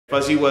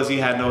Fuzzy Wuzzy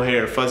had no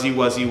hair. Fuzzy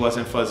Wuzzy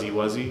wasn't fuzzy,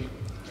 was he?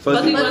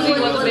 Fuzzy Wuzzy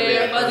was a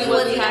bear. Fuzzy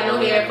Wuzzy had no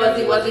hair.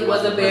 Fuzzy Wuzzy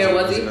was a bear,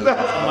 was he?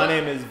 My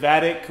name is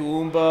Vadik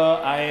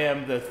Kuumba. I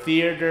am the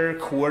theater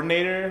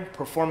coordinator,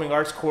 performing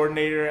arts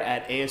coordinator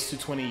at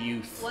AS220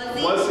 Youth.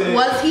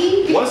 Was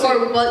he?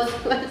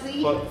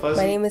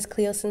 My name is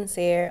Cleo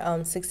Sincere.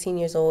 I'm 16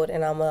 years old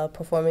and I'm a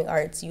performing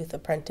arts youth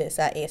apprentice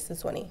at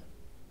AS220.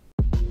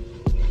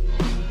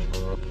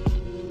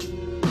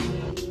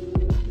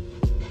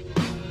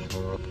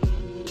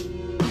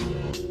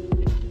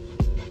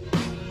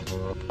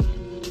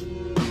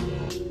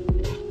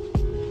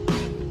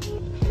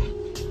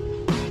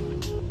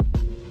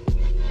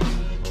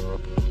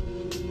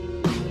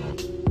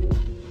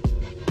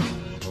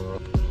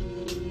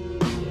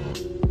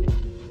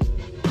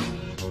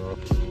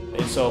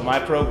 So my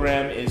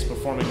program is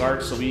performing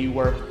arts, so we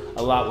work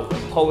a lot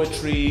with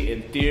poetry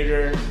and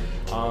theater,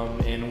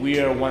 and we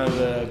are one of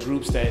the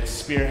groups that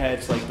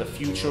spearheads like the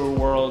Future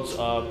Worlds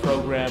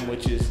program,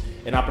 which is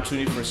an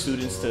opportunity for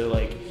students to,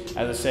 like,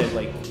 as I said,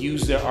 like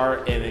use their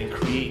art and then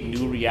create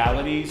new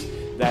realities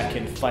that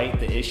can fight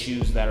the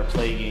issues that are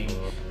plaguing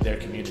their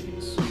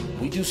communities.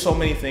 We do so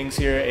many things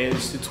here at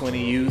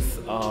AS220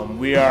 Youth.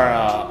 We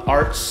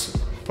are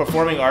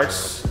performing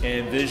arts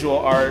and visual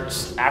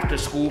arts after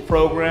school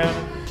program.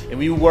 And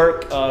we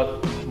work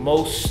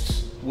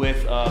most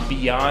with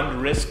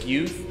beyond risk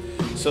youth.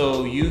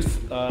 So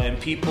youth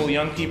and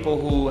young people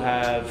who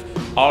have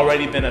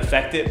already been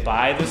affected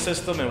by the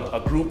system in a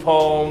group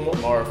home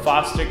or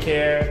foster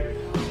care,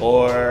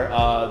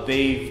 or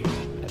they've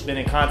been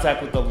in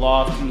contact with the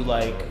law through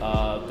like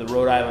the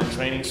Rhode Island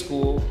Training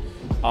School.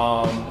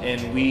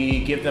 And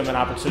we give them an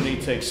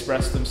opportunity to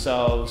express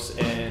themselves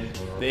and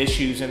the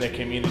issues in their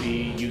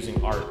community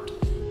using art.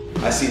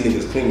 I see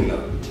niggas cleaning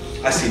up.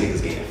 I see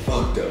niggas getting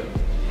fucked up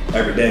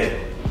every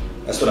day.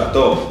 That's what I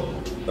thought,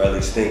 or at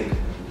least think.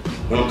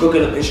 When I'm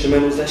cooking up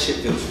instrumentals, that shit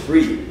feels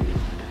free.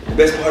 The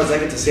best part is I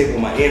get to sing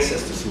with my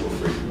ancestors who are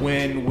free.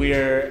 When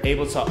we're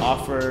able to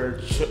offer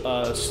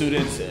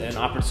students an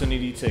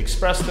opportunity to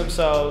express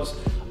themselves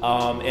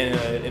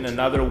in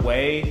another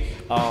way,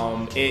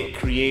 it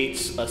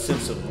creates a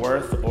sense of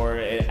worth, or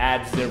it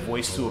adds their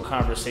voice to a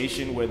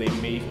conversation where they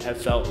may have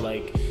felt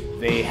like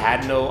they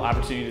had no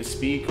opportunity to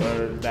speak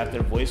or that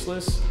they're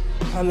voiceless.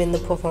 I'm in the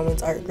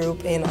performance art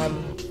group and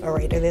I'm a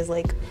writer. There's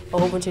like a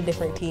whole bunch of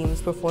different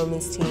teams: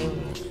 performance team,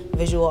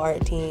 visual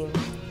art team,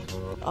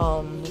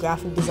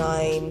 graphic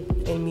design,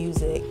 and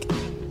music,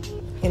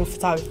 and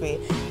photography.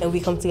 And we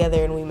come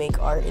together and we make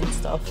art and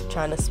stuff,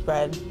 trying to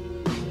spread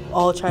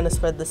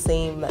the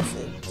same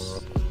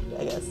message,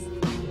 I guess.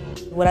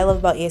 What I love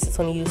about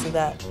AS220 Youth is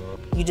that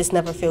you just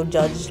never feel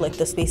judged. Like,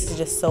 the space is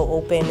just so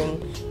open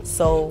and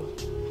so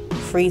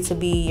free to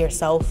be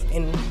yourself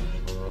and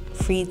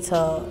free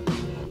to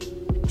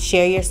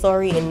share your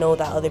story and know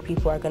that other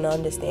people are going to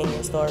understand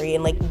your story.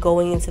 And like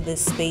going into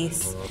this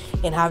space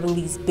and having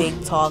these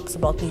big talks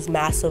about these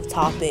massive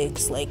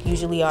topics, like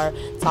usually our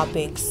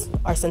topics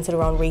are centered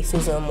around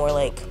racism or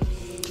like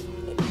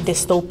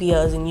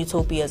dystopias and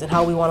utopias and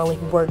how we want to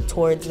like work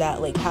towards that.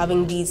 Like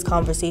having these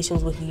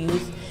conversations with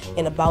youth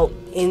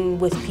and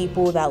with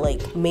people that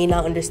like may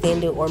not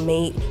understand it or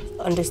may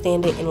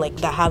understand it, and like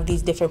that have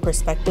these different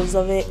perspectives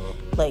of it,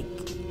 like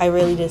I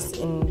really just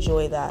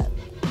enjoy that.